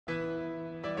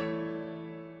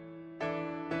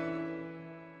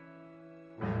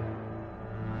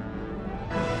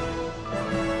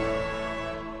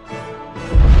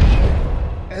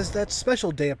As that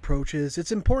special day approaches,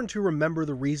 it's important to remember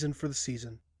the reason for the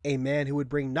season. A man who would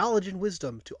bring knowledge and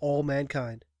wisdom to all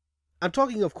mankind. I'm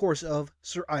talking, of course, of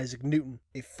Sir Isaac Newton,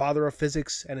 a father of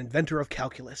physics and inventor of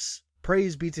calculus.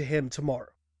 Praise be to him tomorrow.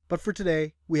 But for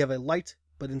today, we have a light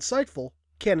but insightful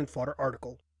Canon Fodder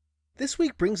article. This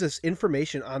week brings us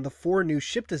information on the 4 new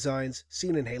ship designs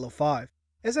seen in Halo 5.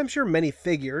 As I'm sure many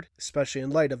figured, especially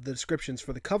in light of the descriptions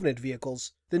for the Covenant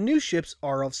vehicles, the new ships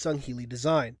are of Sangheili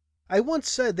design. I once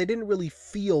said they didn't really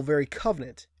feel very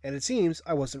Covenant, and it seems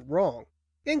I wasn't wrong.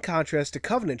 In contrast to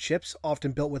Covenant ships,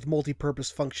 often built with multi-purpose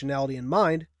functionality in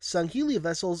mind, Sangheili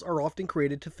vessels are often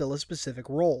created to fill a specific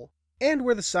role. And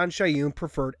where the Sanshayun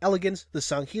preferred elegance, the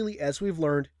Sangheili, as we've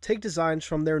learned, take designs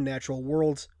from their natural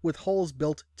worlds, with hulls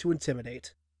built to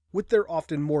intimidate. With their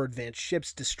often more advanced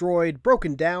ships destroyed,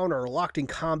 broken down, or locked in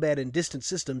combat in distant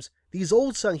systems, these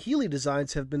old Sangheili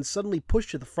designs have been suddenly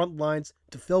pushed to the front lines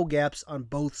to fill gaps on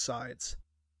both sides.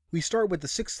 We start with the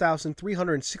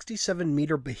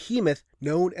 6,367-meter behemoth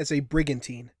known as a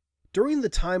Brigantine. During the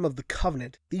time of the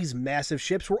Covenant, these massive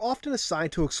ships were often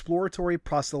assigned to exploratory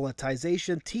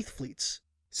proselytization teeth fleets.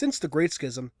 Since the Great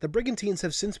Schism, the Brigantines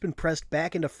have since been pressed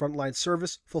back into frontline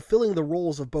service, fulfilling the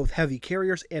roles of both heavy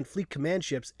carriers and fleet command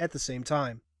ships at the same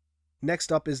time.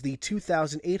 Next up is the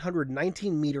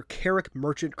 2,819-meter Carrack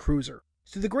merchant cruiser.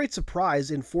 To the great surprise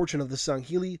and fortune of the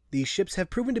Sangheili, these ships have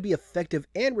proven to be effective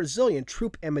and resilient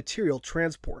troop and material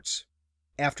transports.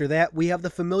 After that, we have the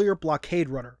familiar blockade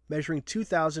runner, measuring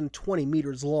 2,020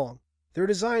 meters long. Their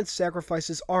design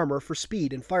sacrifices armor for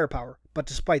speed and firepower, but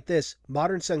despite this,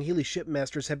 modern Sangheili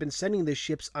shipmasters have been sending these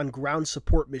ships on ground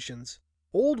support missions.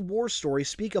 Old war stories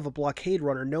speak of a blockade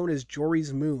runner known as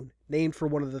Jory's Moon, named for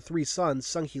one of the 3 suns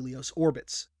Sanghelios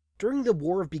orbits. During the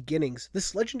War of Beginnings,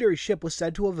 this legendary ship was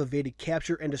said to have evaded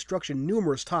capture and destruction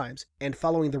numerous times, and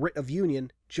following the Writ of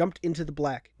Union, jumped into the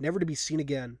black, never to be seen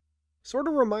again. Sort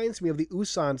of reminds me of the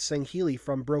Usan Sangheili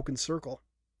from Broken Circle.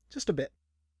 Just a bit.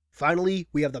 Finally,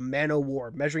 we have the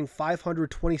Man-O-War, measuring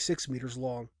 526 meters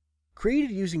long. Created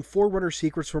using Forerunner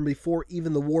secrets from before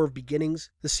even the War of Beginnings,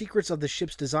 the secrets of the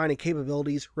ship's design and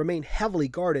capabilities remain heavily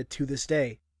guarded to this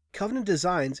day. Covenant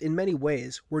designs, in many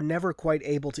ways, were never quite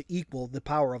able to equal the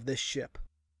power of this ship.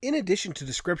 In addition to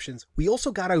descriptions, we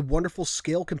also got a wonderful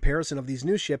scale comparison of these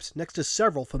new ships next to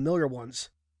several familiar ones.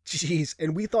 Jeez,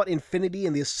 and we thought Infinity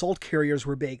and the assault carriers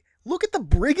were big. Look at the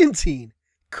Brigantine!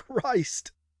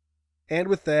 Christ! And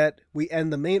with that, we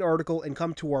end the main article and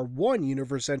come to our 1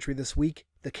 universe entry this week,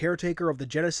 the caretaker of the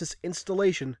Genesis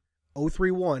installation,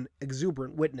 031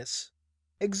 Exuberant Witness.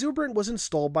 Exuberant was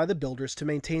installed by the builders to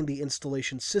maintain the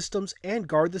installation systems and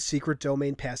guard the secret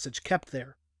domain passage kept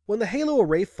there. When the Halo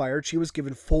array fired, she was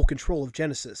given full control of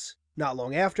Genesis. Not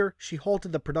long after, she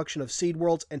halted the production of seed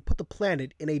worlds and put the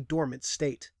planet in a dormant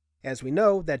state. As we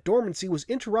know, that dormancy was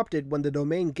interrupted when the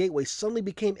domain gateway suddenly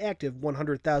became active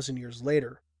 100,000 years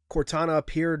later. Cortana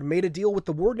appeared, made a deal with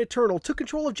the Warden Eternal, took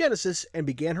control of Genesis, and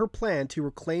began her plan to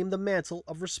reclaim the mantle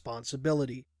of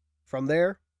responsibility. From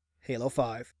there, Halo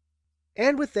 5.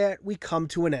 And with that, we come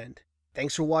to an end.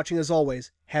 Thanks for watching as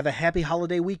always, have a happy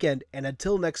holiday weekend, and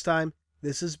until next time,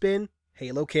 this has been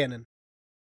Halo Canon.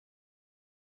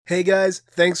 Hey guys,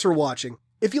 thanks for watching.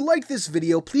 If you liked this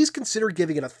video, please consider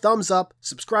giving it a thumbs up,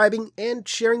 subscribing, and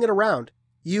sharing it around.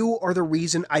 You are the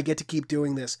reason I get to keep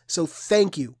doing this, so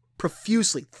thank you.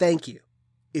 Profusely, thank you.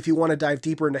 If you want to dive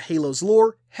deeper into Halo's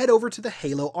lore, head over to the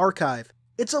Halo Archive.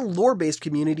 It's a lore-based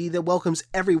community that welcomes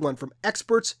everyone from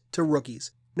experts to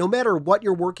rookies. No matter what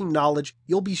your working knowledge,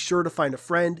 you'll be sure to find a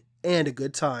friend and a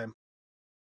good time.